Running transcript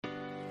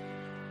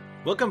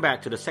Welcome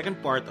back to the second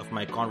part of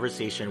my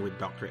conversation with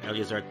Dr.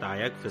 Eleazar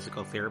Tayag,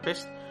 physical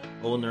therapist,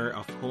 owner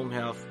of home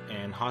health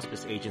and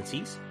hospice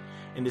agencies.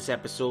 In this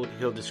episode,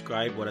 he'll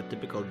describe what a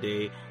typical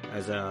day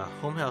as a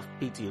home health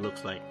PT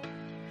looks like.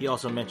 He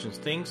also mentions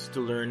things to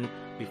learn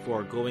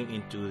before going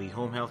into the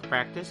home health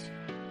practice.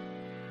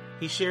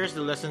 He shares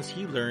the lessons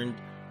he learned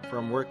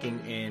from working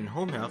in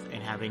home health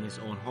and having his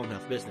own home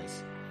health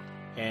business.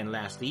 And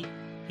lastly,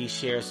 he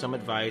shares some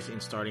advice in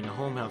starting a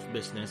home health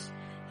business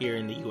here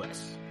in the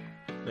US.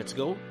 Let's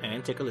go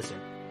and take a listen.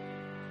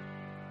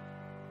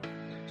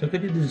 So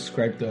could you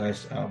describe to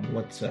us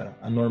what's a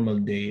normal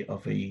day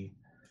of a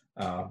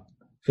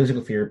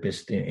physical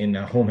therapist in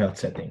a home health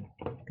setting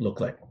look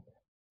like?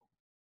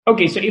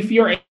 Okay, so if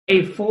you're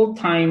a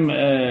full-time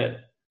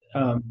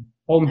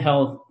home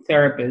health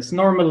therapist,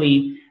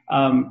 normally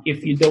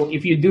if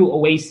you do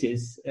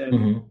Oasis, I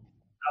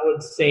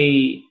would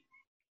say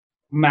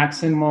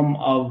maximum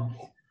of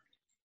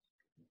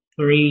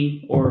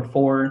 3 or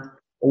 4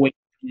 Oasis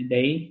in a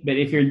day. But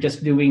if you're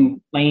just doing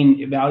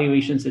plain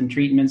evaluations and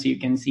treatments, you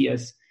can see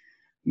as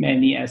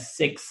many as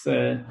 6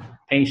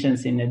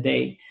 patients in a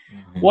day.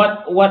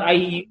 What I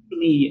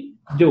usually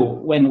do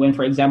when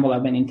for example I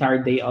have an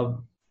entire day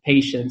of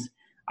patients,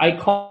 I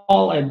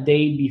call a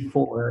day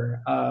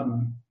before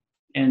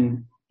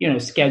and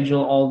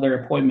schedule all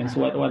their appointments.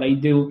 What I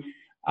do,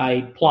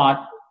 I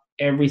plot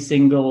every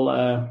single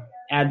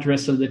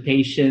address of the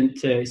patient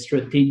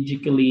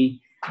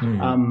strategically in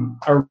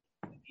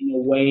a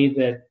way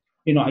that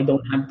I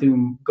don't have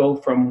to go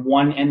from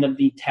one end of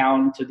the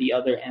town to the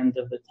other end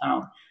of the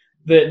town.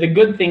 The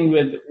good thing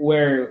with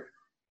where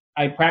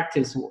I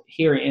practice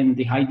here in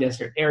the high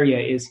desert area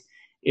is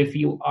if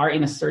you are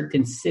in a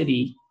certain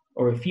city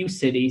or a few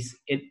cities,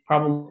 it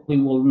probably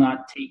will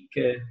not take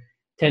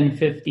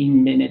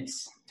 10-15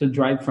 minutes to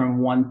drive from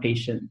one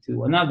patient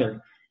to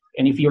another.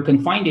 And if you're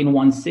confined in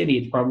one city,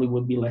 it probably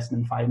would be less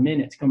than 5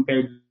 minutes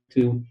compared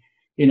to,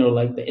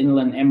 like the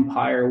Inland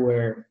Empire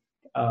where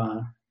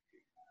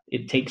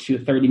it takes you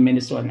 30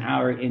 minutes to an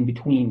hour in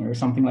between or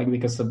something like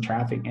because of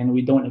traffic. And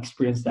we don't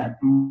experience that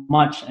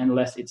much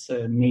unless it's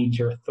a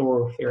major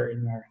thoroughfare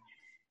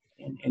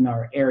in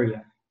our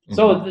area.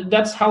 So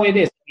that's how it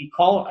is. We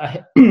call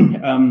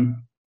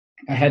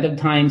ahead of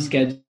time,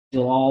 schedule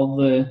all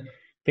the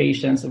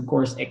patients. Of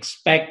course,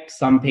 expect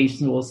some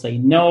patients will say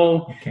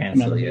no,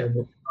 cancel,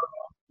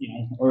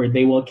 or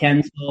they will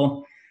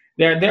cancel.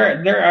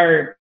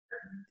 There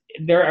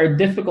are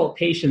difficult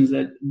patients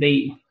that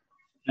they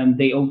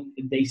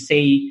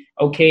say,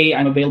 okay,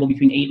 I'm available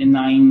between 8 and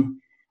 9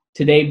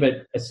 today,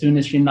 but as soon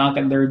as you knock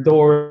at their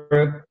door,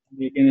 they're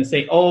gonna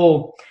say,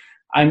 oh,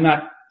 I'm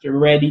not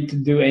ready to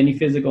do any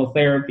physical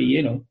therapy,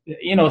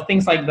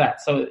 things like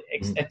that. So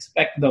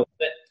expect those.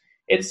 But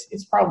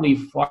it's probably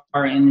far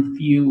and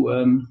few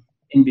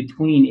in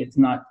between. It's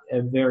not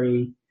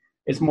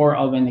it's more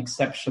of an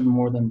exception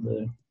more than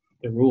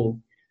the rule.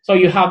 So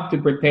you have to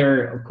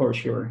prepare, of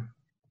course,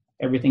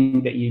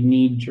 everything that you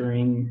need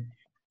during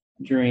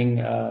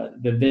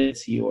the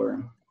visits,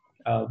 your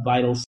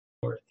vitals,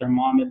 or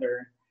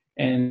thermometer,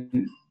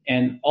 and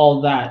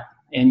all that,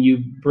 and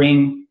you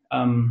bring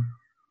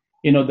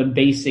the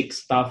basic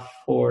stuff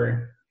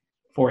for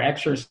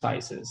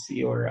exercises.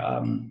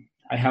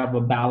 I have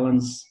a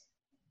balance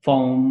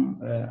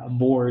foam, a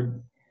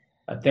board,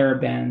 a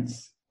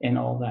TheraBands, and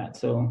all that.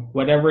 So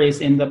whatever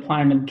is in the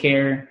plan of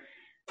care,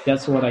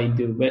 that's what I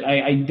do. But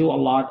I do a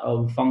lot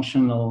of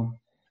functional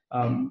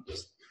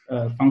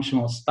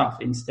stuff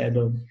instead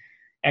of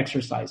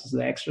exercises.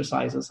 The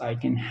exercises I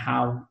can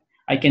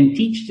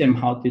teach them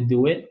how to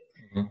do it.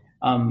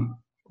 Them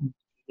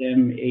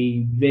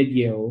a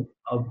video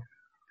of.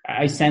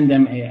 I send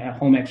them a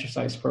home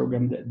exercise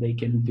program that they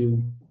can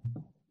do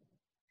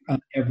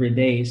every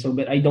day. So,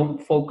 but I don't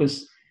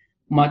focus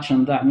much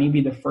on that. Maybe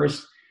the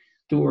first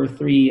 2 or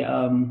 3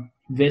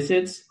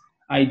 visits,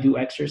 I do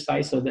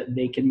exercise so that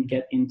they can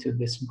get into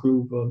this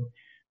groove of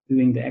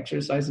doing the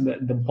exercise.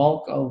 But the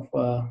bulk of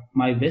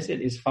my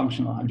visit is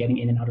functional. I'm getting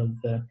in and out of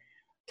the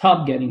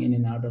tub, getting in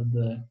and out of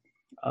the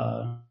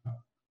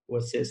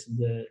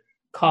the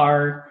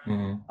car,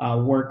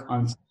 work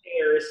on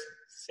stairs,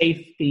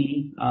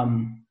 safety,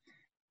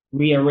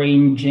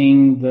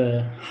 rearranging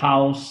the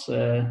house,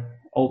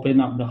 open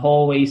up the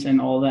hallways and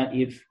all that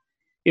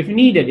if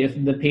needed, if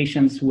the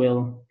patients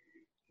will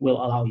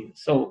allow you.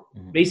 So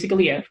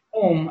basically at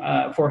home,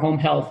 for home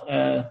health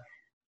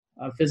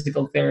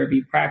physical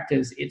therapy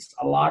practice, it's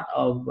a lot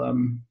of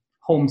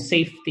home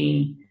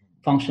safety,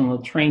 functional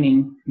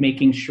training,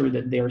 making sure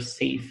that they're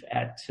safe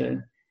at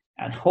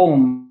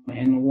home.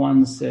 And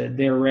once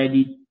they're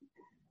ready,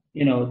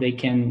 they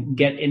can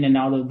get in and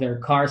out of their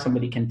car.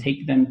 Somebody can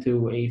take them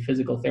to a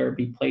physical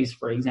therapy place,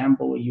 for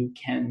example. You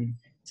can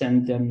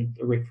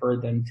refer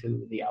them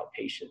to the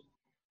outpatient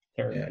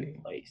therapy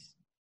place.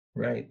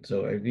 Right.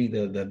 So I agree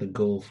that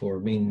the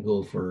main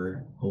goal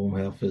for home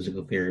health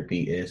physical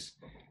therapy is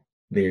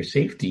their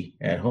safety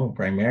at home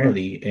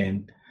primarily,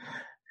 and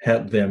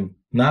help them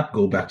not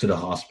go back to the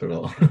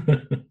hospital.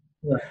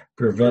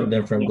 Prevent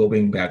them from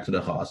going back to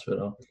the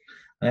hospital.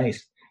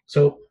 Nice.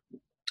 So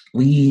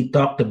we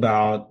talked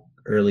about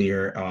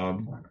earlier,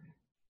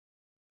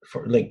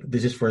 for like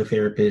this is for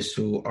therapists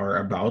who are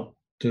about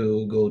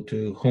to go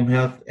to home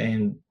health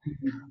and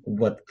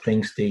what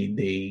things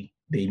they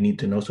need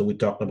to know. So we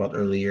talked about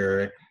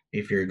earlier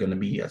if you're going to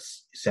be a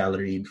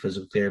salaried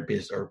physical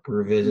therapist or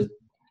per visit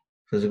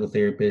physical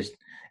therapist,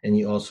 and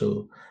you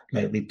also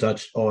lightly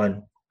touched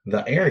on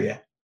the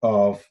area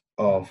of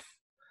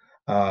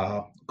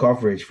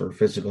coverage for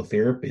physical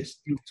therapists.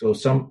 So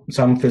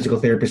some physical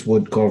therapists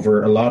would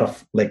cover a lot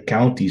of like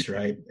counties,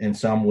 right? And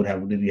some would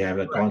have really have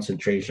a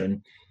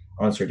concentration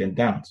on certain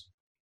towns.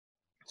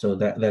 So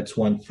that's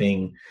one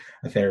thing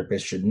a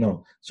therapist should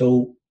know.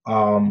 So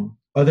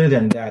other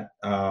than that,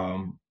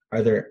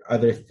 are there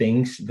other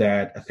things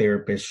that a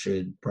therapist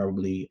should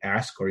probably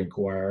ask or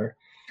inquire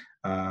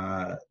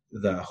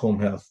the home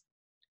health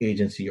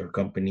agency or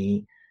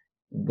company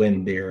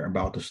when they're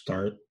about to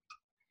start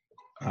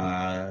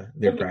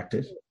their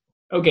practice?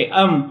 Okay.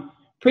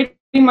 Pretty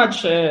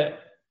much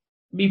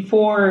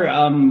before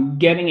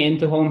getting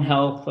into home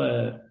health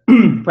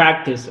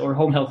practice or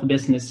home health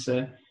business,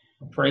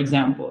 for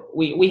example,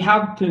 we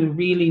have to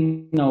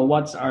really know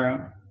what's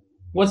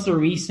the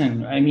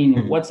reason. I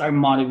mean, what's our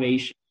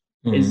motivation?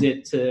 Is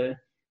it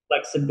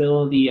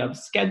flexibility of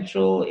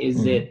schedule?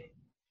 Is it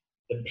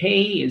the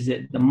pay? Is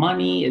it the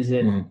money? Is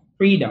it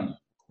freedom?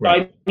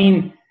 Right. So I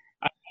mean,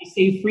 I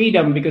say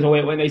freedom because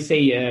when I say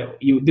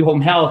you do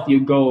home health,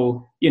 you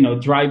go,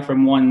 drive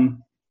from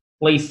one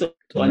place to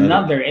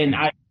another. And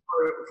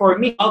for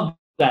me, I love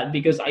that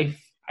because I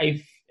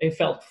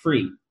felt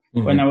free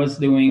when I was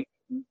doing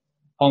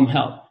home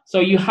health. So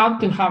you have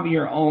to have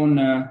your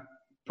own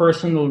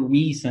personal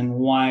reason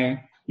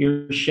why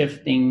you're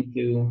shifting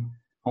to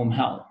home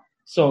health.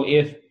 So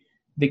if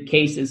the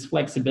case is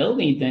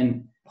flexibility,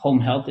 then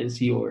home health is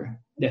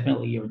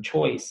definitely your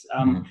choice.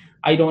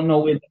 I don't know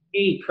with the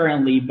pay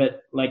currently,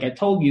 but like I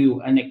told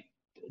you,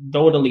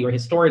 anecdotally or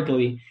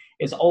historically,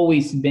 it's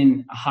always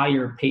been a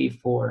higher pay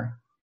for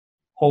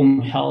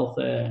home health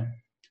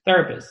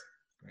therapists,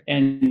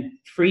 and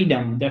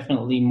freedom,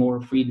 definitely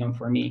more freedom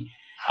for me.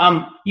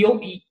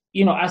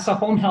 As a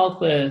home health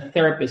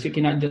therapist, you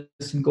cannot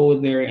just go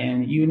there,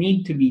 and you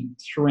need to be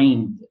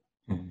trained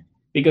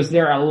because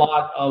there are a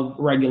lot of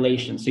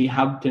regulations. So you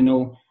have to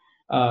know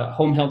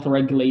home health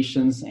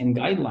regulations and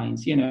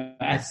guidelines,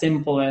 as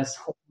simple as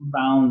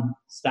homebound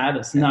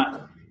status.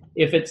 Not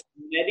if it's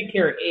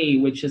Medicare A,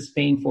 which is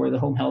paying for the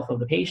home health of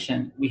the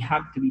patient, we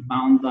have to be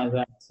bound by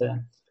that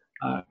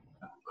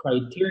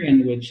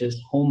criterion, which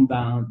is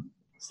homebound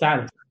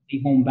status,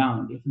 be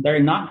homebound. If they're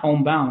not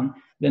homebound,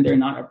 then they're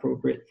not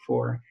appropriate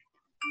for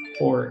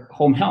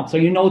home health. So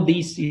you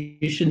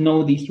should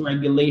know these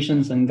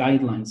regulations and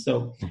guidelines.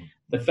 So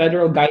the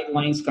federal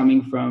guidelines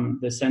coming from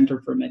the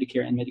Center for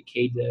Medicare and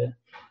Medicaid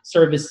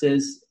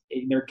Services,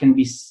 there can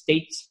be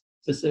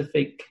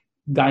state-specific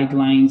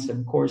guidelines,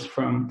 of course,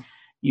 from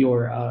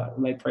your,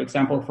 like for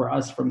example, for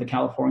us from the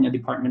California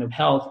Department of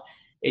Health,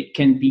 it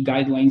can be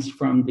guidelines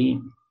from the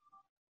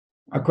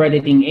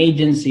accrediting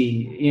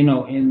agency.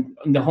 In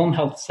the home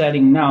health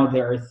setting now,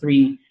 there are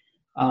three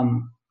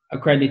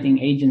accrediting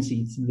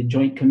agencies: the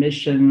Joint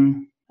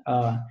Commission,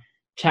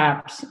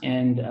 CHAPS,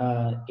 and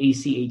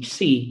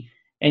ACHC.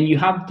 And you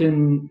have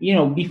to,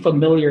 be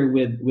familiar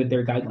with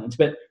their guidelines.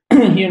 But,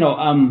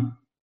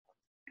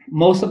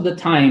 most of the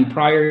time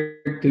prior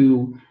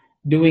to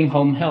doing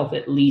home health,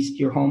 at least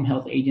your home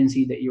health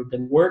agency that you're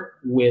going to work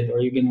with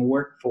or you're going to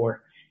work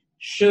for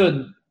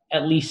should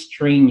at least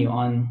train you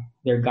on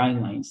their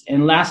guidelines.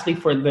 And lastly,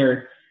 for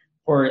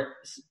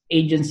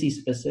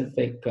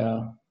agency-specific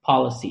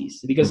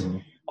policies, because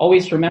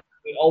always remember,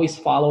 we always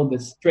follow the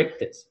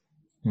strictest.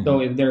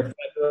 So if they're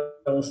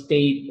federal,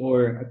 state,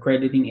 or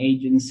accrediting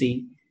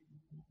agency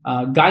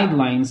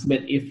guidelines,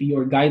 but if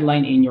your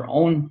guideline in your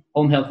own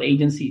home health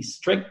agency is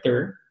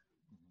stricter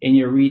in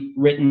your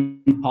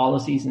written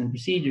policies and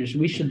procedures,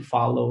 we should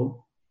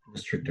follow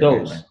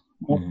those.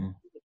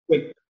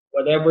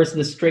 Whatever's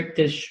the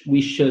strictest, we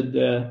should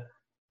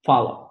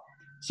follow.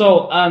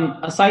 So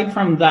aside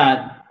from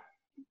that,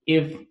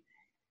 if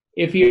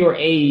you're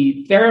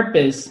a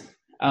therapist,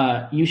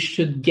 you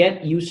should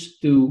get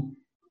used to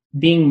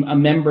being a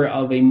member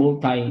of a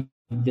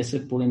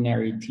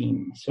multidisciplinary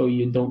team, so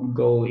you don't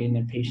go in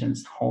a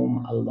patient's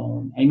home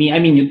alone. I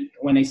mean,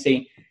 when I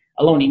say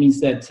alone, it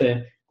means that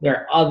there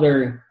are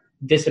other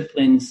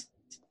disciplines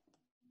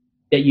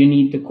that you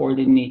need to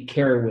coordinate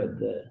care with: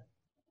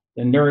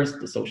 the nurse,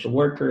 the social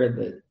worker,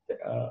 the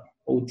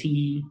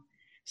OT,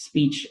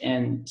 speech,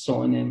 and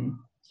so on and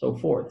so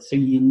forth. So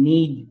you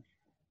need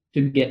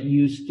to get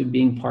used to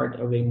being part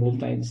of a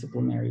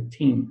multidisciplinary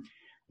team.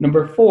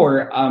 Number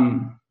 4,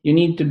 you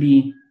need to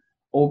be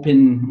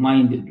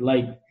open-minded.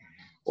 Like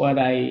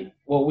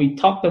what we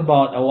talked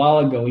about a while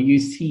ago, you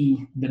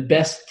see the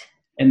best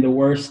and the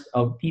worst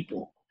of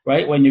people,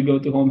 right? When you go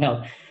to home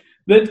health.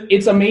 But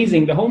it's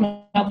amazing. The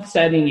home health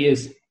setting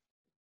is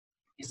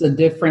a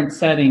different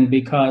setting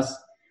because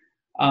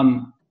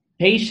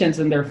patients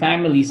and their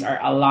families are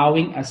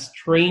allowing a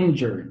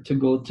stranger to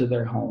go to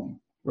their home,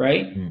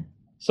 right?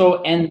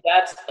 So, and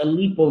that's a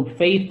leap of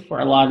faith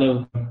for a lot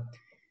of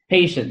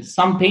patients.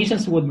 Some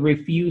patients would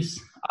refuse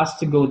us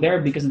to go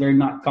there because they're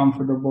not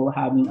comfortable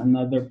having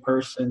another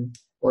person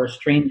or a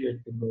stranger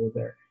to go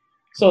there.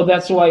 So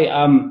that's why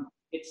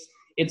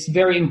it's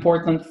very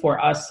important for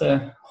us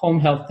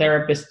home health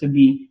therapists to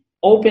be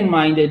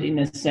open-minded, in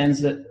a sense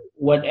that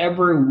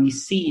whatever we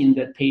see in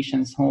the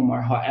patient's home,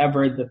 or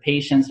however the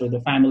patients or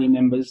the family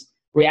members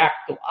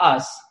react to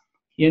us,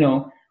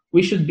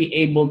 we should be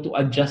able to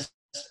adjust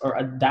or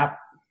adapt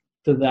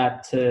to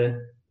that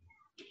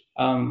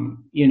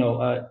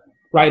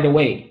right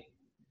away,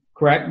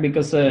 correct?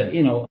 Because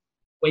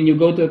when you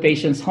go to a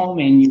patient's home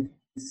and you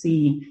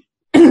see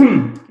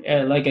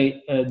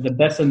the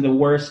best and the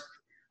worst,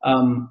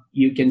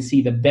 you can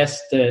see the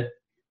best,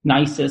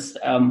 nicest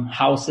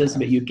houses,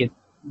 but you can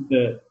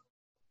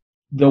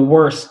the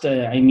worst.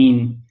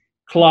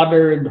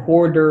 Cluttered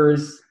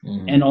hoarders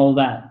and all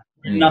that.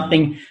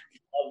 Nothing,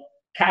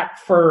 cat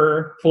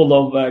fur, full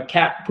of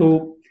cat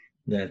poop.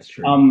 That's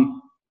true.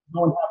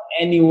 Don't have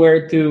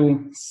anywhere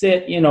to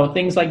sit,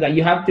 things like that.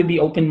 You have to be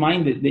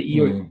open-minded that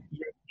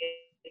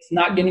it's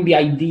not going to be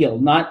ideal.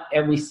 Not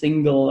every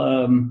single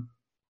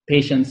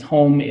patient's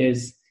home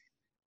is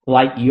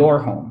like your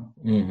home.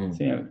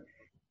 So,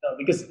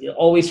 because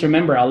always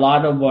remember, a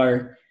lot of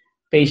our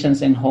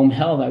patients in home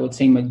health, I would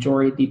say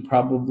majority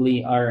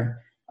probably are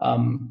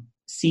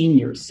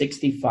seniors,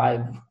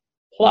 65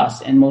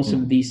 plus, and most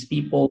of these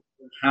people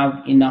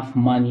have enough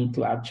money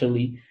to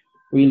actually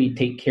really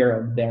take care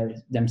of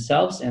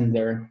themselves and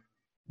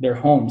their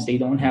homes. They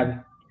don't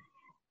have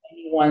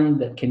anyone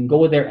that can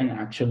go there and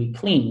actually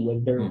clean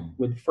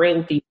with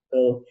frailty,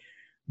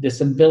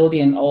 disability,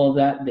 and all of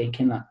that. They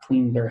cannot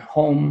clean their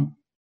home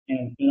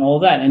and all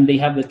that, and they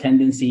have the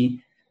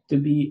tendency to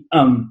be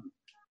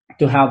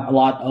to have a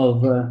lot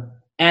of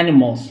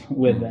animals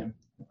with them,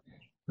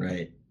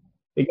 right?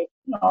 Because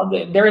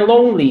they're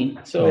lonely.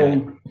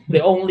 So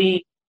the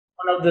only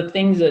one of the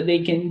things that they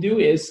can do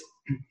is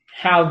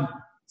have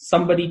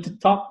somebody to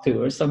talk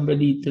to or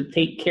somebody to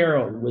take care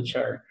of, which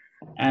are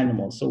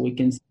animals. So we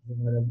can see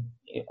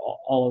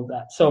all of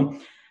that. So,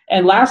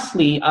 and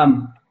lastly,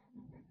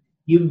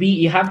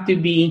 you have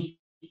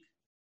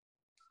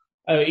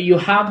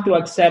to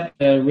accept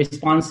the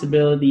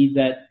responsibility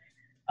that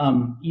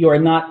you are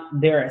not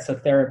there as a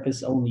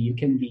therapist only. You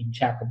can be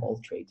jack of all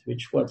trades,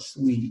 which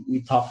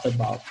we talked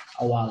about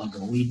a while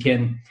ago. We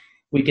can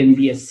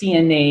be a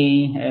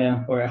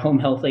CNA or a home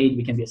health aide.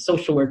 We can be a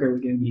social worker.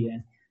 We can be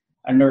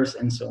a nurse,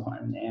 and so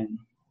on and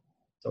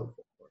so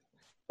forth.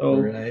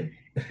 So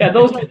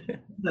those are things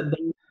that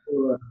they need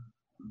to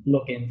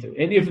look into.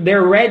 And if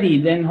they're ready,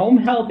 then home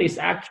health is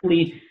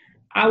actually,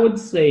 I would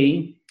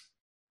say,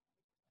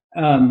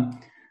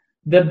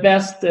 the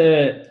best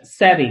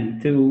setting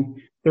to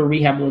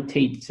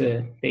rehabilitate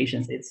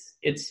patients.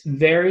 It's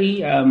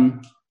very I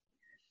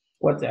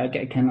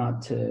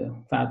cannot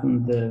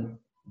fathom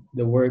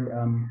the word.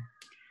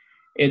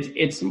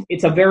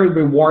 It's a very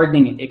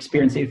rewarding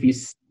experience if you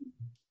see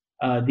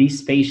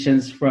these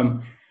patients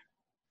from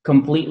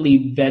completely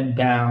bed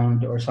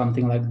bound or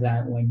something like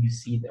that, when you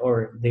see,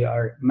 or they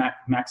are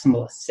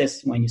maximal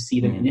assist when you see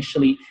them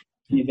initially,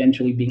 and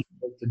eventually being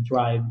able to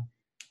drive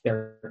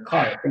their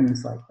car,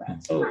 things like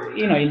that. So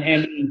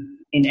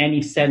in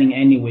any setting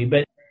anyway,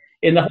 but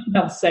in the home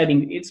health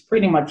setting, it's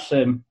pretty much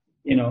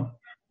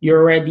you're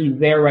already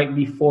there right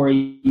before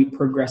you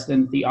progress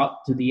them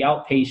to the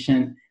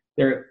outpatient.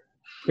 They're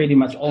pretty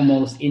much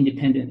almost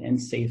independent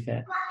and safe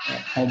at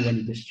home when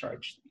you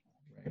discharge.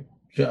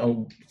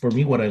 So for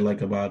me, what I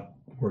like about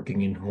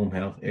working in home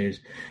health is,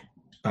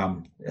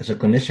 as a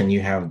clinician,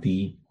 you have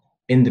the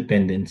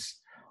independence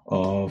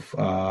of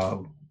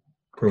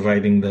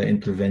providing the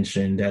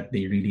intervention that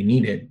they really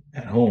needed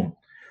at home.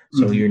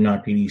 So you're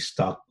not really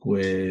stuck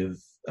with,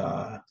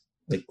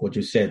 like what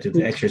you said, to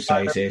the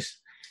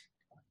exercises.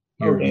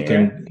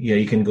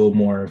 You can go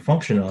more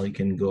functional. You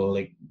can go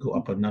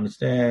up and down the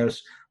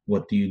stairs.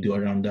 What do you do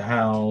around the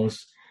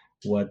house?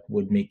 What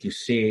would make you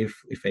safe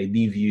if I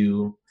leave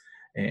you?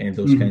 And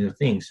those kinds of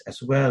things,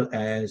 as well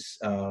as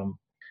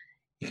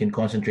you can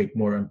concentrate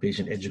more on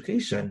patient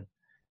education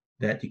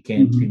that you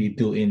can't really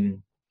do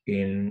in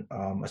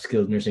a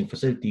skilled nursing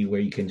facility,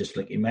 where you can just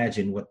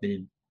imagine what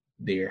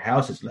their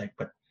house is like.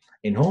 But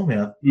in home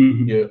health,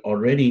 you're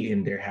already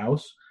in their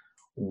house.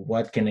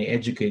 What can I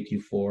educate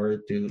you for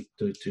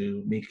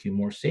to make you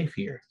more safe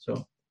here?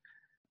 So,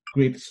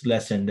 greatest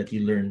lesson that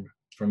you learned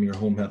from your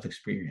home health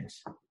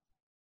experience.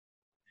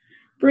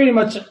 Pretty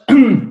much,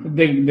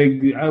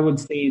 I would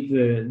say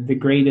the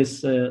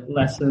greatest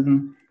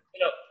lesson.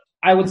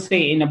 I would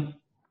say, in a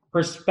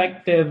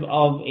perspective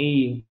of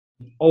a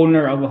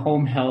owner of a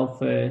home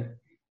health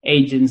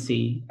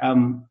agency,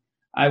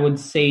 I would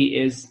say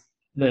is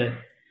the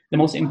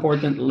most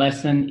important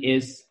lesson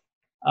is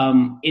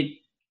it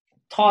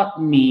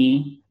taught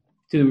me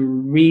to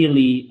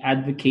really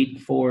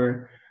advocate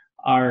for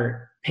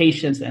our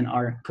patients and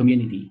our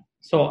community.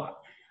 So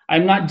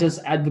I'm not just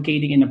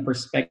advocating in a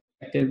perspective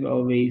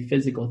of a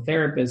physical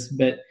therapist,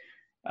 but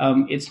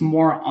it's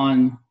more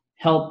on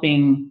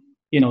helping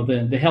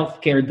the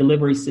healthcare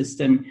delivery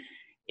system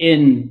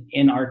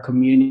in our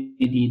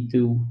community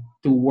to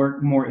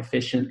work more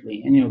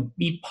efficiently, and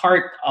be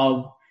part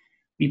of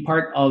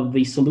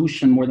the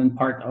solution more than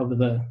part of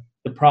the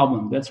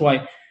problem. That's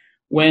why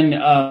when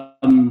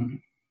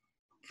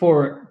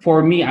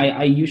for me,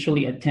 I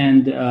usually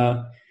attend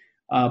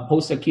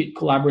post-acute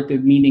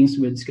collaborative meetings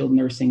with skilled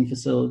nursing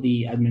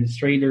facility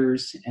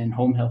administrators and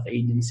home health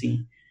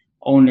agency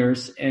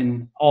owners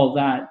and all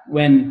that.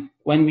 When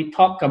we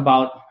talk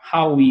about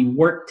how we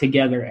work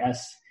together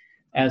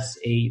as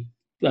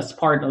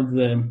part of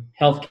the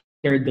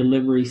healthcare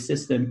delivery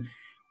system,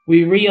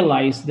 we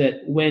realize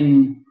that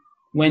when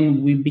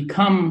we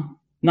become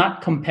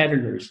not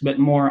competitors, but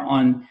more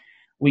on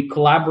we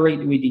collaborate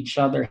with each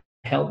other,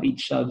 help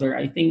each other,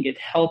 I think it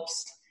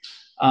helps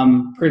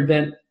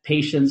prevent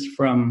patients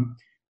from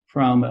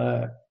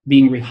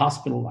being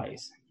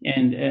rehospitalized.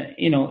 And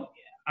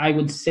I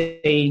would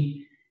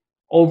say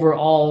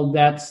overall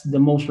that's the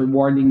most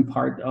rewarding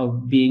part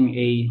of being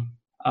a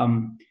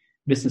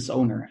business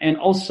owner. And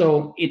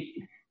also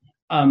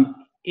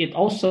it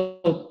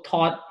also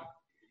taught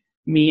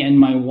me and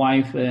my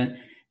wife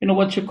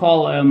what you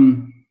call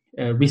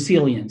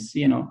resilience.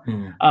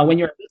 When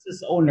you're a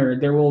business owner,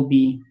 there will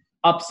be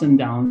ups and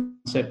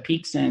downs,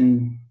 peaks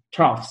and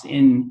troughs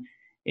in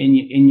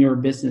your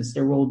business.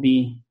 There will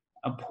be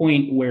a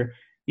point where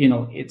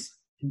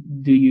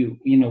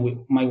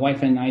my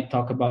wife and I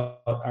talk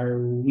about,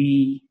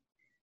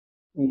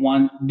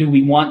 do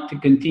we want to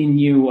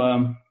continue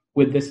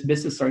with this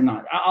business or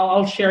not?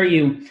 I'll share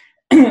you.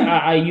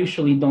 I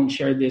usually don't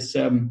share this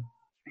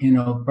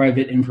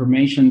private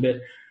information,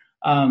 but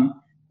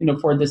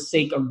for the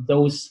sake of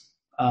those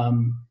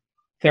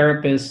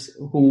therapists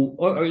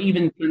or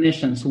even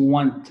clinicians who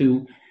want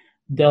to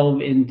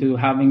delve into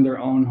having their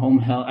own home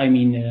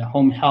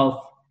health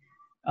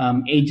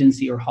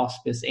agency or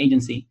hospice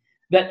agency,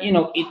 that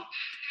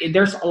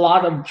there's a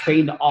lot of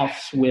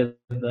trade-offs with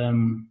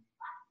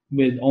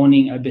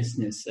owning a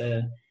business.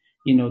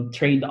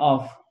 Trade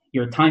off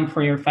your time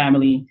for your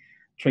family,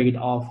 trade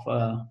off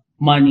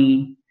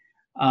money,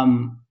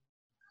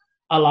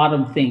 a lot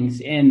of things.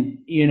 And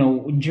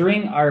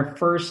during our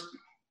first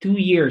 2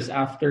 years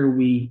after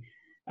we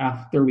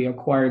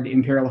acquired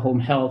Imperial Home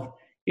Health,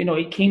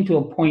 it came to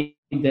a point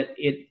that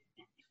it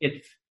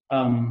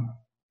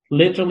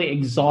literally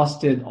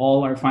exhausted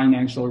all our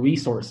financial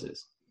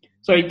resources.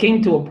 So it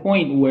came to a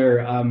point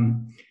where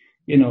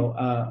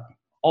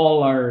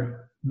all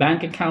our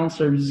bank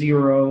accounts are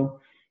zero.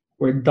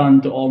 We're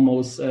done to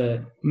almost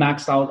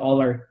max out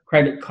all our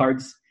credit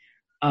cards.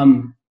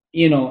 And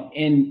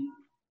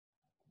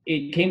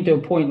it came to a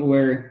point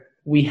where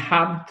we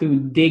have to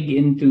dig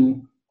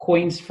into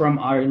coins from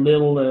our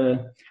little,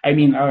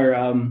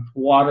 our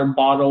water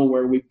bottle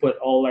where we put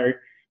all our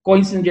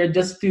coins in there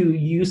just to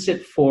use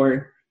it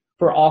for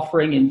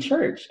offering in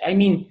church.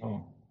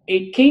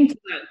 It came to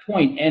that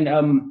point, and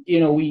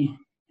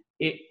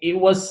it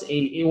was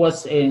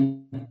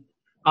an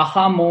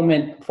aha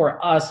moment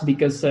for us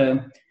because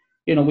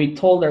we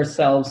told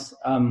ourselves,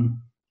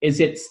 is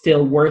it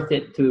still worth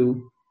it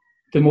to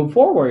move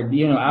forward?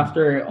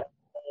 After all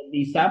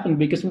these happened,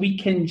 because we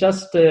can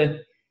just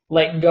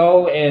let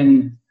go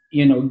and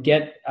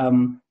get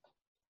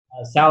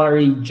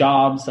salary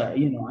jobs. I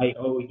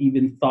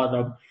even thought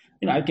of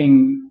I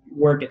can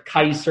work at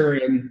Kaiser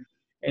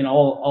and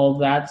all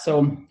that.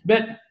 So,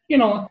 but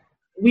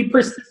we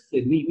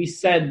persisted. We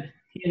said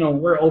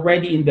we're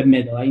already in the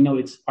middle. I know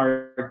it's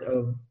part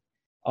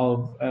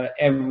of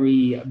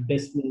every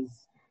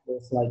business.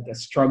 There's like a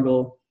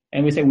struggle,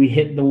 and we said we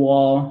hit the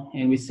wall,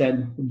 and we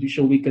said,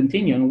 should we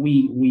continue? And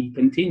we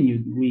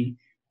continued. We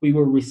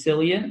were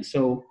resilient,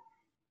 so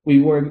we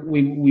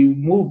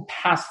moved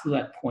past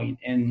that point,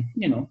 and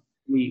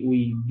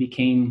we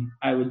became,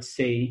 I would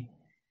say,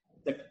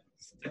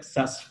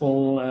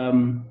 successful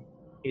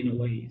in a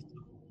way.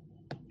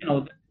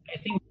 I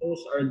think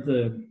those are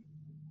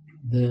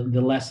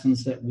the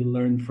lessons that we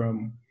learned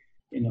from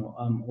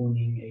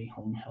owning a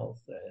home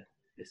health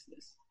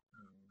business.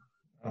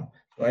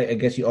 I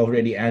guess you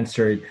already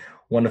answered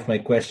one of my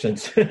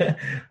questions.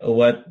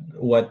 What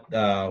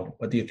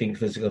do you think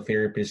physical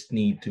therapists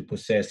need to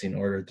possess in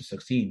order to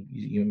succeed?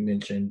 You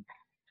mentioned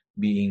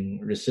being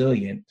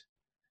resilient.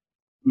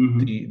 Mm-hmm.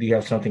 Do you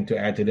have something to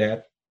add to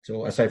that?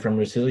 So aside from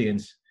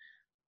resilience,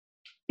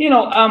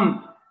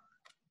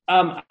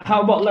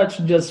 how about let's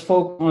just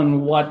focus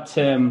on what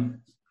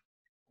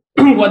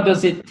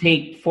does it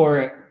take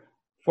for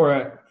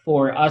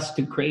us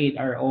to create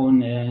our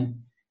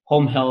own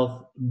home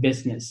health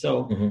business.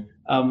 So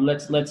mm-hmm.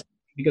 Let's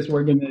because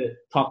we're going to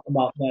talk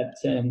about that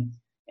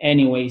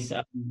anyways.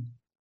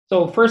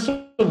 So first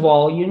of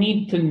all, you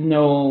need to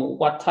know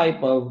what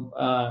type of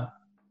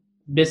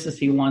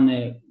business you want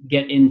to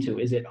get into.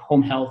 Is it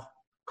home health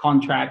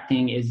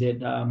contracting? Is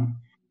it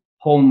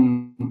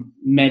home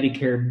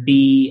Medicare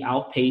B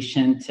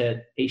outpatient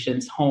at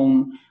patient's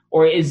home?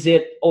 Or is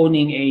it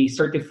owning a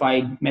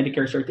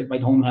Medicare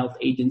certified home health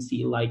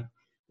agency like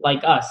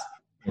us?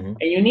 Mm-hmm.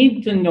 And you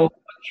need to know what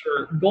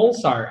your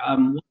goals are.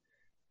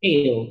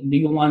 scale? Do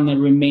you want to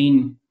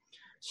remain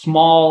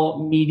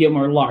small, medium,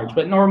 or large?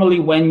 But normally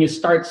when you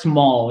start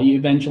small, you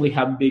eventually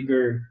have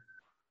bigger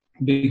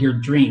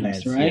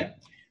dreams, right? Yeah.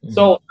 Mm-hmm.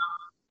 So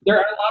there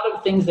are a lot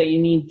of things that you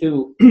need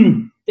to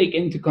take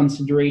into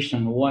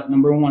consideration.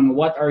 Number one,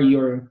 what's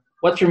your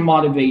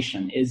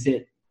motivation? Is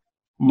it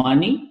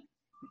money?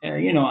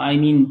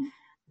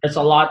 There's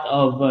a lot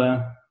of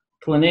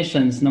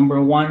clinicians.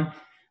 Number one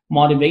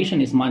motivation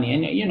is money,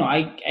 and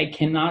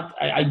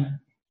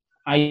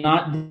I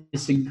not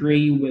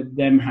disagree with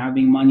them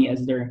having money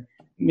as their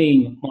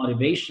main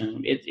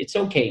motivation. It's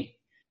okay.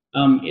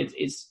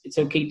 It's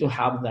okay to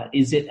have that.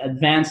 Is it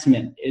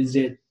advancement? Is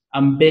it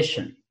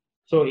ambition?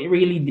 So it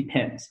really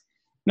depends.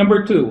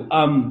 Number two,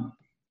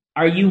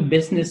 are you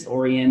business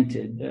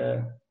oriented?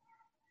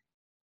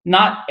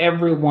 Not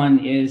everyone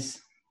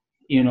is,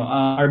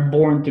 are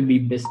born to be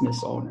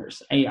business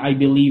owners. I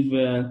believe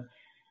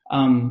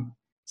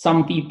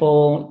some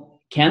people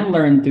can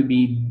learn to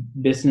be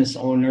business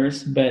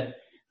owners, but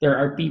there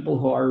are people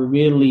who are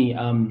really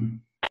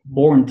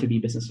born to be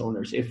business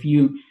owners. If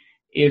you're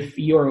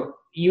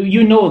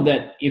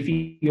that if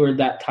you're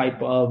that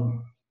type of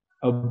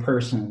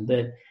person,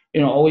 that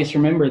always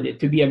remember that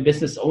to be a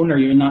business owner,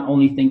 you're not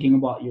only thinking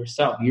about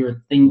yourself,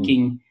 you're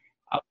thinking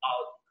about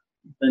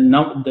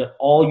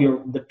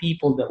the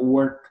people that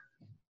work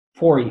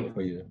for you.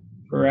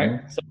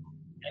 Correct? Mm-hmm. So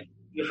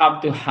you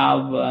have to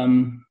have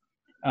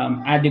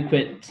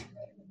adequate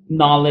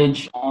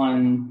knowledge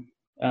on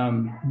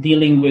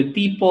dealing with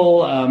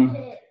people.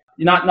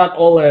 Not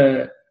all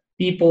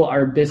people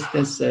are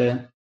business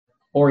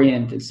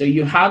oriented, so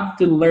you have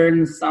to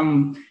learn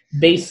some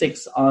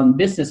basics on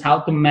business, how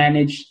to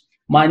manage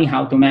money,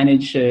 how to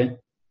manage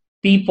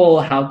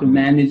people, how to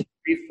manage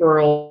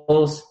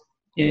referrals,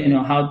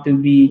 how to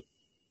be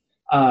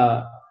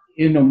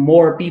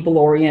more people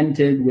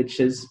oriented, which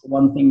is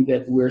one thing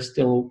that we're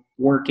still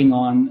working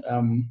on.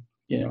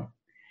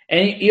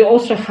 And you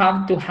also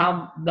have to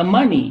have the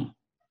money,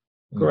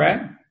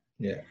 correct?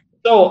 Yeah.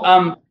 So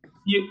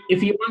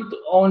if you want to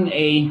own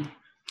a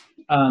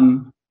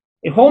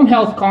home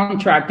health,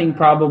 contracting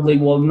probably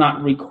will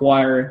not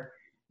require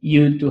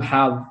you to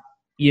have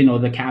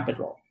the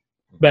capital,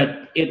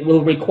 but it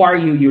will require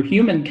your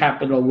human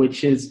capital,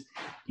 which is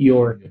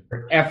your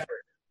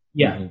effort.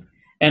 Yeah. Mm-hmm.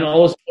 And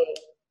also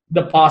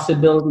the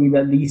possibility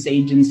that these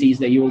agencies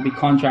that you will be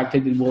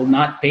contracted with will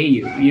not pay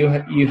you.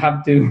 You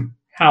have to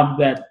have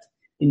that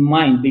in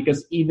mind,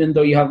 because even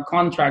though you have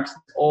contracts,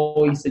 there's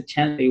always a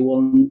chance they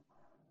won't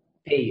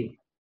pay you.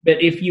 But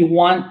if you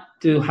want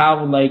to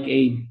have like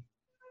a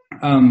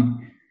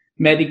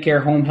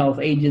Medicare home health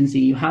agency,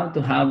 you have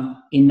to have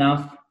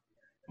enough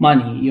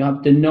money. You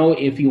have to know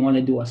if you want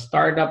to do a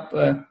startup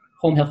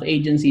home health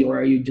agency, or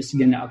are you just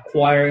going to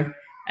acquire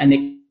an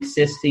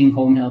existing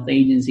home health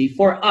agency.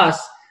 For us,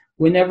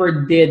 we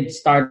never did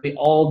start. We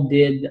all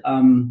did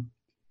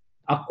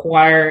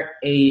acquire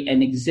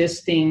an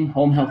existing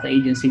home health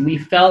agency. We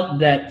felt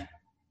that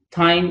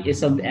time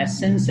is of the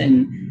essence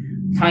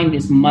and time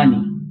is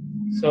money.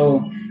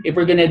 So if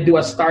we're going to do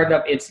a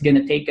startup, it's going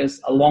to take us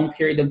a long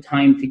period of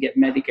time to get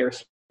Medicare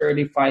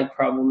certified.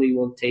 Probably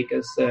will take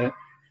us 2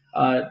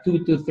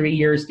 to 3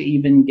 years to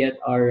even get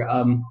our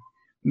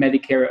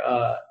Medicare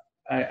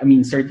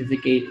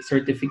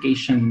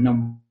certification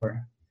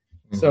number.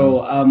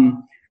 Mm-hmm.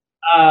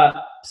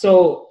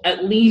 So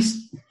at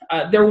least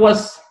there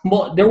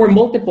were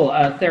multiple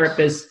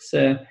therapists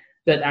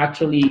that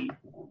actually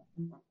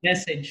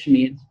messaged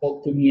me and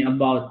spoke to me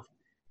about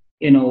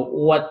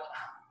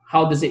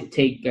how does it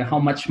take, how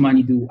much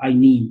money do I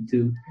need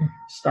to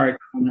start a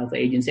home health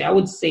agency? I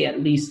would say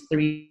at least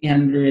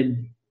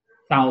 $300,000.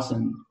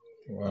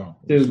 Wow,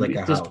 it's like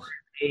a house.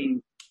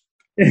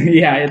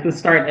 To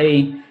start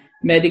a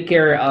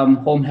Medicare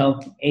home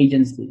health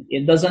agency.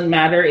 It doesn't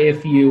matter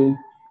if you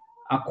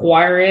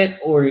acquire it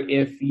or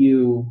if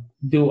you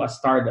do a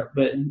startup,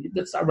 but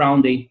that's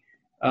around the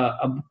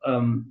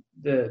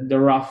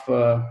rough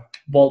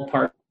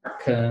ballpark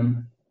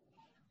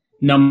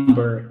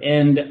number.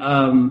 And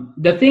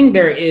the thing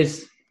there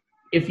is,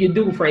 if you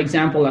do, for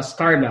example, a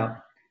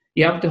startup,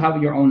 you have to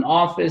have your own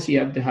office, you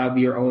have to have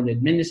your own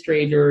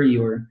administrator,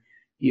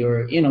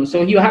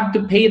 so you have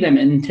to pay them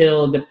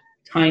until the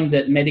time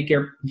that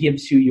Medicare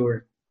gives you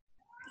your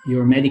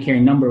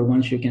Medicare number.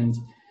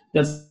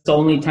 That's the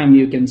only time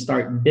you can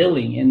start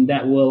billing, and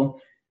that will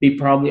be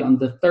probably on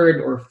the 3rd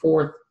or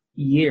 4th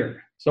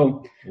year.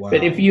 So, wow.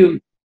 But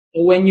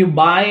when you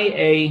buy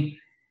a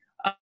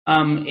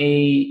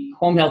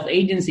home health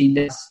agency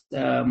that's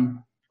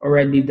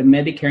already the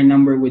Medicare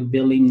number with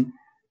billing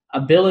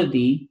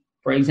ability,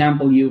 for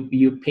example,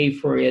 you pay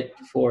for it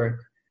for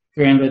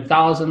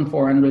 $300,000,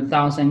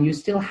 $400,000, you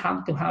still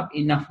have to have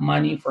enough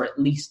money for at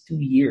least 2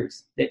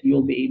 years that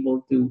you'll be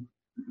able to,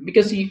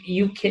 because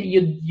you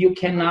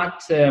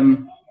cannot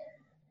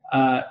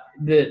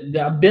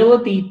the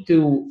ability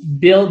to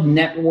build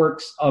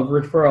networks of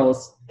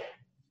referrals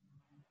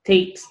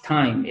takes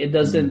time. It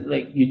doesn't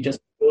like you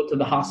just go to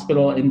the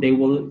hospital and they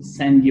will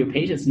send you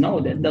patients. No,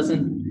 it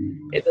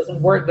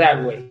doesn't work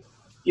that way.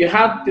 You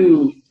have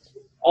to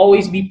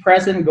always be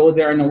present. Go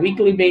there on a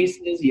weekly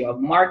basis. You have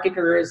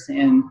marketers,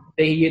 and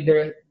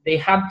they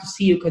have to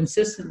see you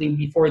consistently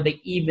before they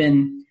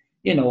even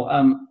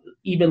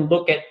even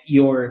look at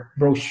your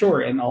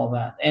brochure and all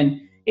that.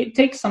 And it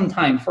takes some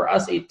time. For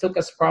us, it took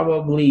us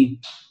probably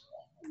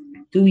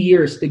 2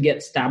 years to get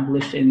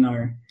established in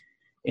our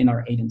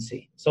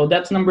agency. So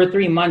that's number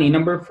 3, money.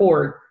 Number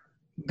 4,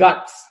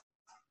 guts.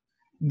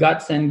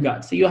 And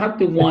guts. So you have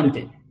to want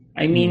it.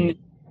 I mean,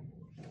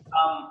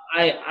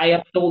 I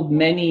have told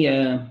many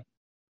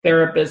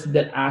therapists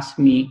that ask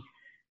me,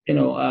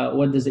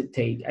 what does it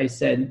take? I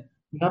said,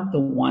 you have to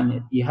want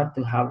it. You have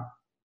to have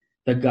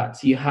the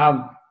guts. You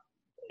have,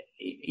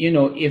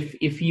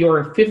 if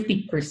you're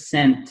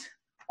 50%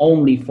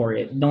 only for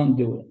it, don't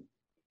do it.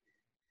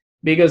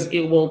 Because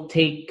it will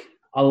take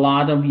a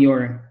lot of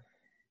your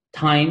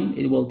time.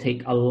 It will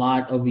take a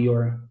lot of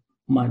your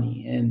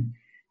money. And,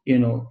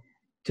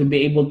 to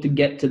be able to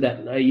get to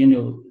that,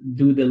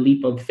 do the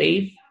leap of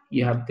faith,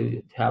 you have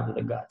to have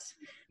the guts.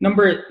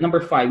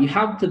 Number 5, you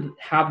have to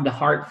have the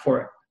heart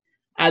for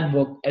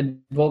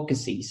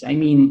advocacies. I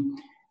mean,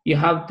 you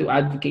have to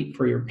advocate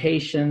for your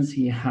patients.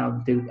 You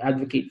have to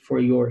advocate for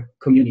your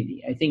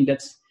community. I think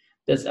that's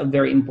a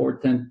very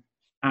important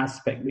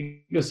aspect,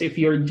 because if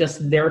you're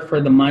just there for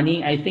the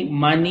money, I think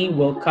money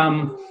will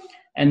come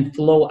and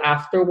flow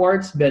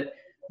afterwards. But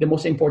the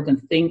most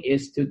important thing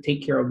is to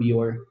take care of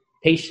your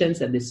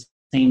patients at the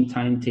same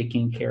time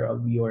taking care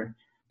of your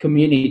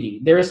community.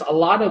 There's a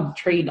lot of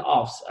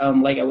trade-offs,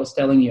 like I was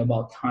telling you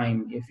about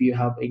time. If you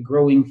have a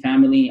growing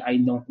family, I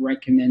don't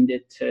recommend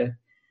it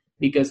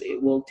because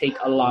it will take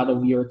a lot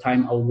of your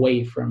time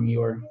away from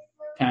your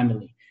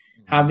family.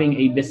 Having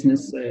a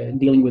business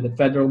dealing with the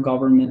federal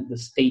government, the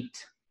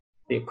state,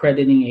 the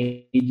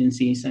accrediting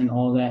agencies and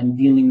all that, and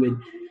dealing with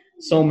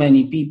so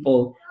many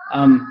people,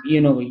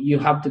 you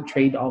have to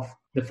trade off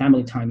the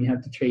family time. You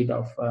have to trade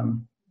off,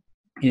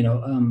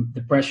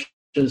 the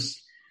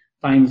precious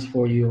times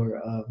for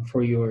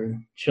your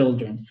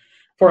children.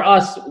 For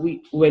us,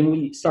 when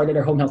we started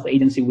our home health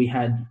agency, we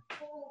had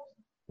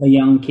a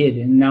young kid,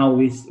 and now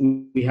we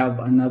have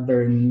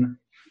another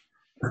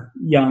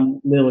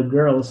young little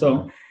girl.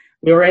 So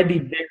we're already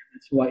there.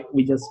 That's why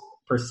we just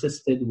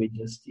persisted. We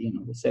just,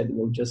 we said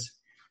we'll just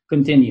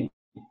continue.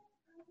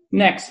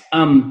 Next,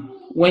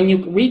 when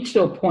you reach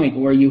to a point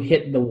where you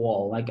hit the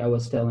wall, like I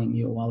was telling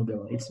you a while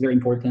ago, it's very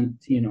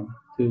important,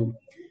 to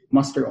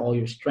muster all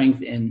your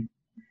strength. And,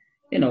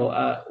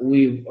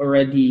 we've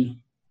already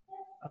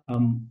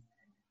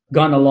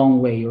gone a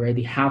long way,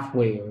 already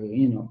halfway, or,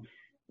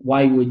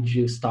 why would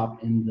you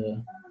stop in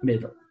the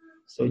middle?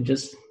 So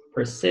just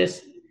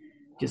persist,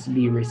 just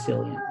be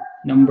resilient.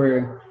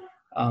 Number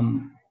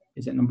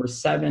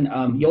 7?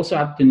 You also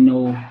have to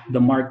know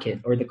the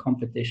market or the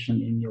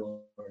competition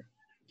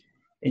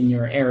in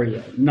your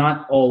area.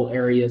 Not all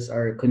areas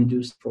are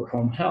conducive for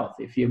home health.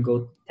 If you go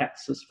to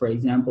Texas, for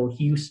example,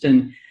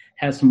 Houston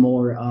has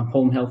more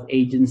home health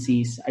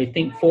agencies. I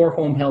think 4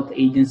 home health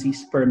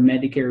agencies per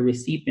Medicare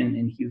recipient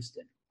in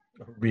Houston.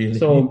 Really?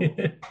 So,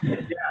 yeah.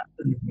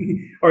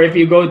 Or if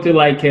you go to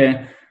like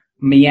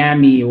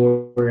Miami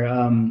or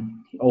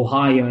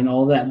Ohio and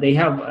all that, they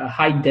have a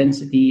high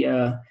density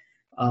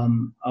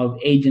of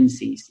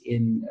agencies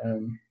in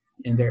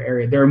their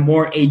area. There are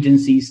more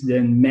agencies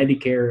than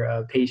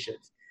Medicare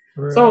patients.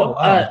 Right. So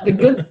Wow. the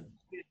good,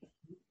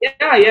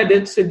 yeah,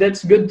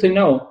 that's good to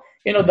know.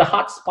 The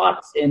hot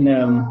spots in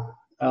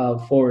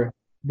for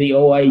the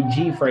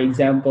OIG, for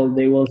example,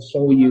 they will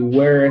show you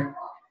where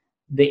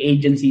the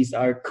agencies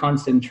are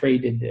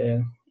concentrated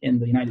in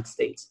the United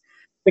States.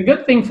 The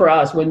good thing for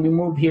us when we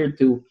moved here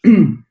to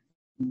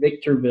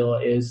Victorville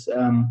is,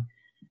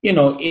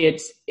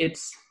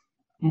 it's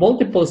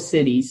multiple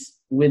cities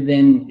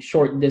within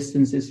short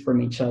distances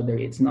from each other.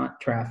 It's not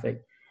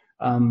traffic.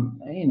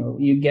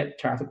 You get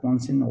traffic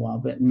once in a while,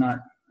 but not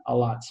a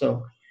lot.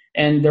 So,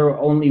 and there are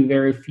only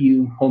very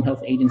few home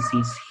health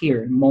agencies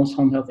here. Most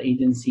home health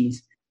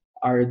agencies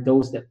are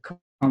those that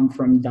come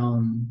from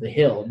down the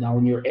hill, down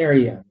in your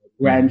area,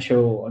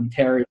 Rancho,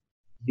 Ontario,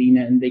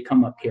 Vina, and they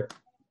come up here.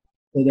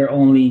 So there are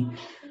only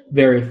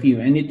very few.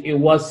 And it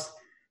was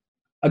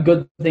a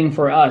good thing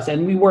for us.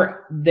 And we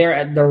were there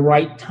at the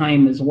right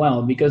time as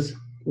well, because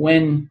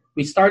when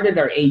we started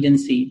our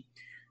agency,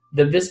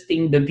 the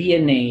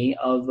VNA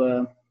of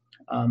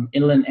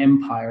Inland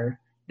Empire,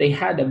 they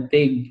had a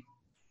big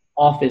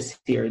office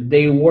here.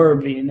 They were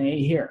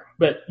VNA here.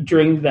 But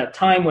during that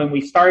time when we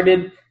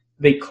started,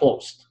 they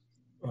closed.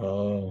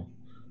 Oh.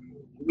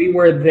 We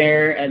were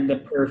there at the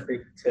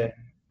perfect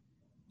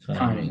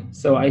time.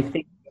 So I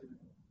think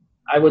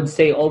I would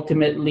say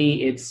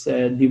ultimately it's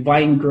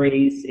divine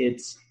grace.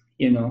 It's,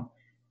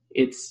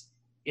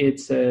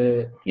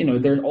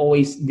 there's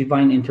always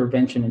divine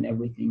intervention in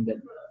everything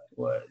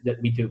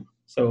that we do.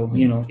 So,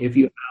 if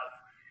you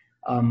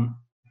have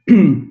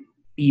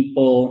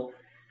people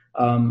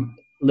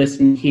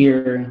listen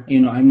here,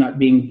 I'm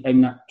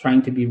not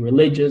trying to be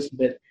religious,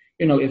 but,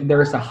 if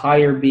there's a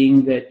higher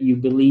being that you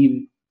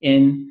believe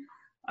in,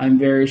 I'm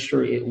very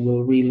sure it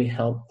will really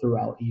help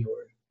throughout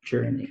your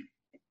journey.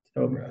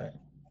 So, right.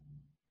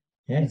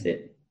 Yeah, That's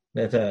it.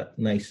 that's a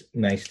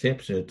nice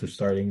tips to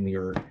starting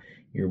your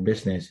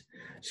business.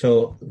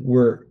 So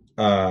we're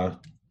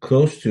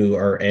close to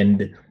our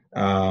end.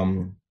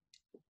 Um,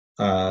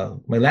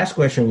 my last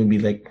question would be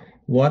like,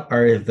 what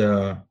are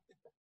the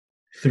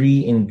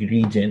three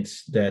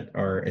ingredients that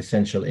are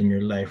essential in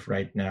your life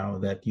right now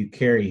that you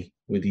carry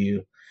with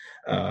you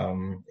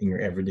in your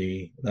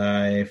everyday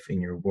life, in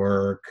your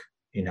work,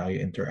 in how you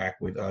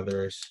interact with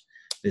others?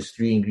 There's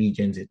three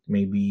ingredients.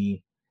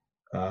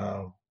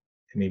 Uh,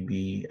 it may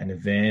be an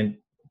event,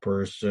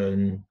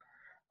 person,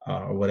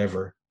 or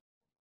whatever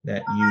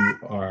that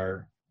you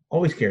are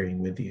always carrying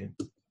with you.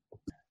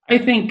 I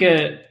think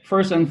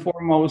first and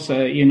foremost,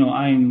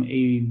 I'm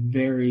a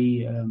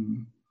very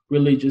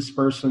religious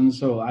person,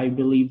 so I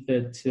believe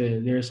that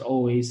there's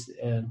always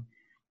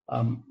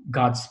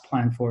God's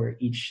plan for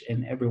each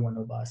and every one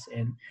of us,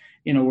 and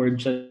we're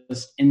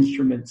just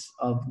instruments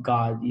of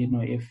God.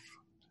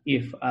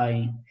 If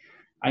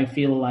I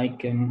feel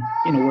like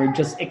we're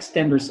just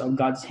extenders of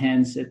God's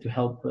hands to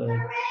help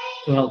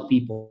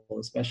people,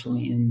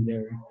 especially in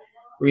their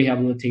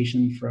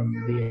rehabilitation from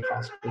the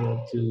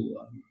hospital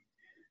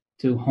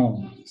to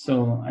home.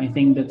 So I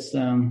think that's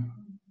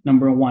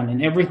number one.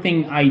 And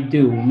everything I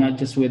do, not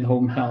just with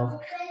home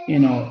health,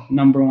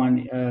 number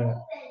one,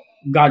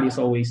 God is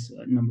always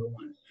number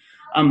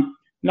one.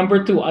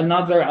 Number two,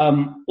 another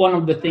one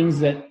of the things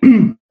that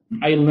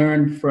I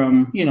learned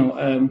from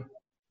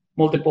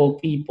multiple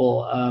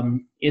people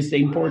is the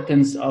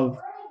importance of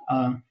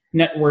uh,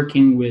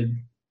 networking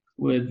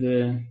with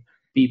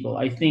people.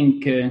 I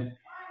think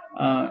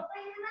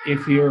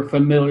if you're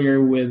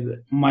familiar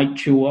with Mike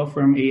Chua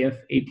from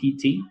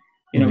AFAPT,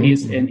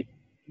 he's Mm-hmm. an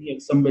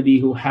he's somebody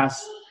who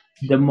has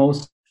the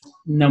most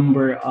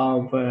number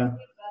of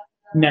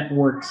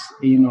networks.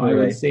 I would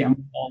Right. say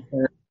I'm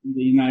in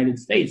the United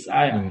States.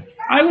 I Mm.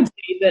 I would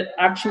say that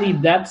actually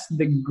that's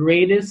the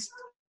greatest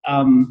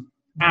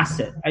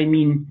asset. I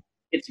mean,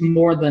 it's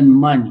more than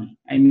money.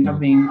 I mean, Mm.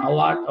 having a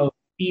lot of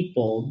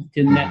people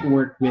to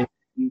network with,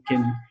 you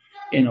can,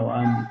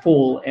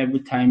 pull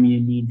every time you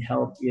need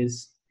help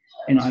is,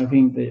 I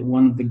think that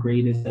one of the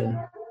greatest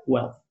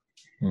wealth.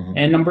 Mm-hmm.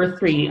 And number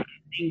three, I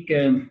think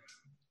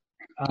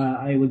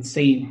I would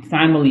say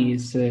family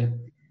is,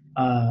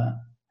 uh,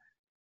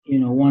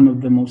 one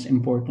of the most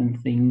important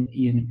things.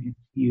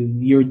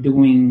 You're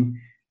doing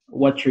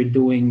what you're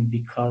doing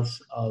because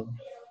of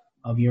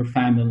your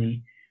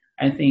family.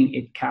 I think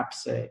it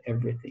caps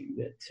everything.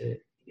 That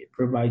it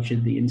provides you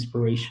the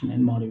inspiration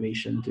and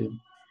motivation to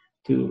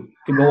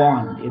go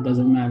on. It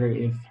doesn't matter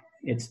if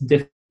it's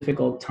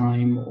difficult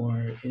time or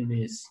it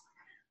is,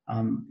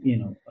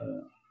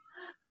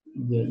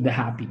 the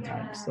happy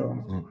time. So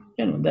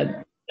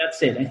Mm.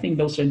 that's it. I think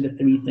those are the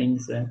three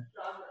things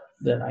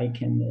that I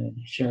can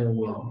share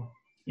with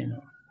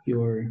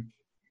your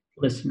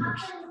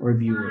listeners or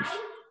viewers.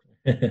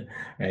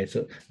 Right.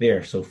 So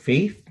there. So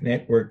faith,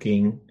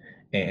 networking,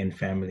 and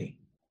family.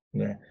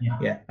 Yeah. Yeah.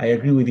 Yeah. I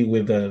agree with you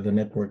with the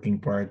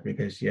networking part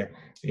because yeah,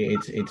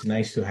 it's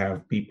nice to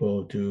have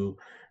people to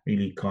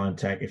really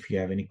contact if you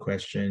have any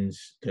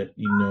questions that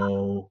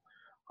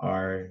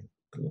are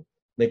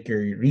like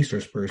your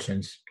resource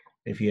persons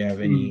if you have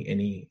Mm.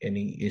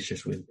 any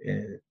issues with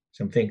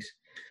some things.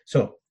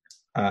 So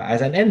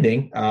as an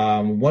ending,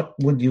 what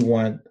would you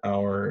want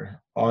our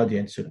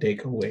audience to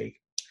take away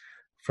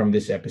from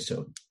this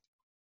episode?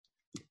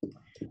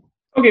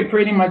 Okay,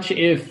 pretty much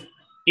if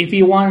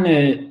you want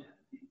to,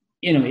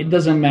 it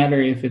doesn't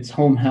matter if it's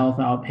home health,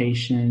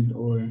 outpatient,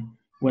 or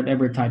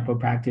whatever type of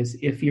practice.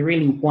 If you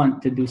really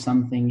want to do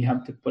something, you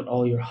have to put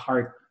all your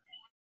heart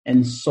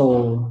and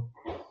soul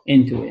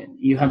into it.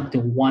 You have to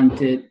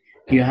want it.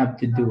 You have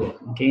to do it.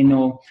 Okay,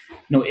 no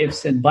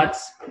ifs and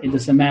buts. It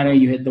doesn't matter.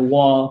 You hit the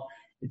wall.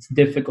 It's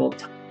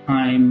difficult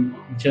time.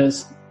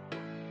 Just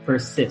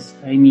persist.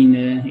 I mean,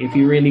 if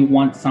you really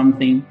want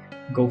something,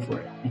 go for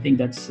it. I think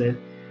that's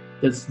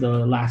the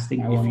last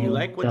thing I If want you to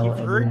like what tell you've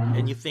heard everyone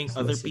and who you think is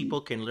other listening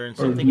people can learn or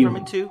something from it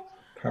viewing. too,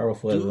 Yeah.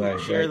 powerful Do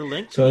advice, share right? the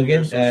link So in your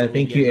again, social thank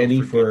media you, and don't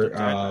Eddie, forget to for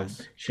tag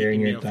us. sharing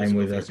your PT time Physical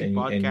with us Therapy and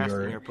Podcast in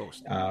your your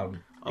post.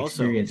 Also,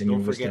 experience and your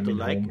don't forget wisdom to in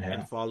like home and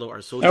health. follow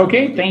our social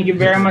Okay, thank you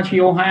very pages. much,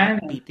 Johan.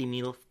 PT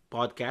Neil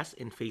Podcast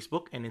in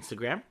Facebook and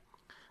Instagram.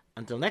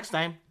 Until next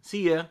time,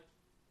 see ya.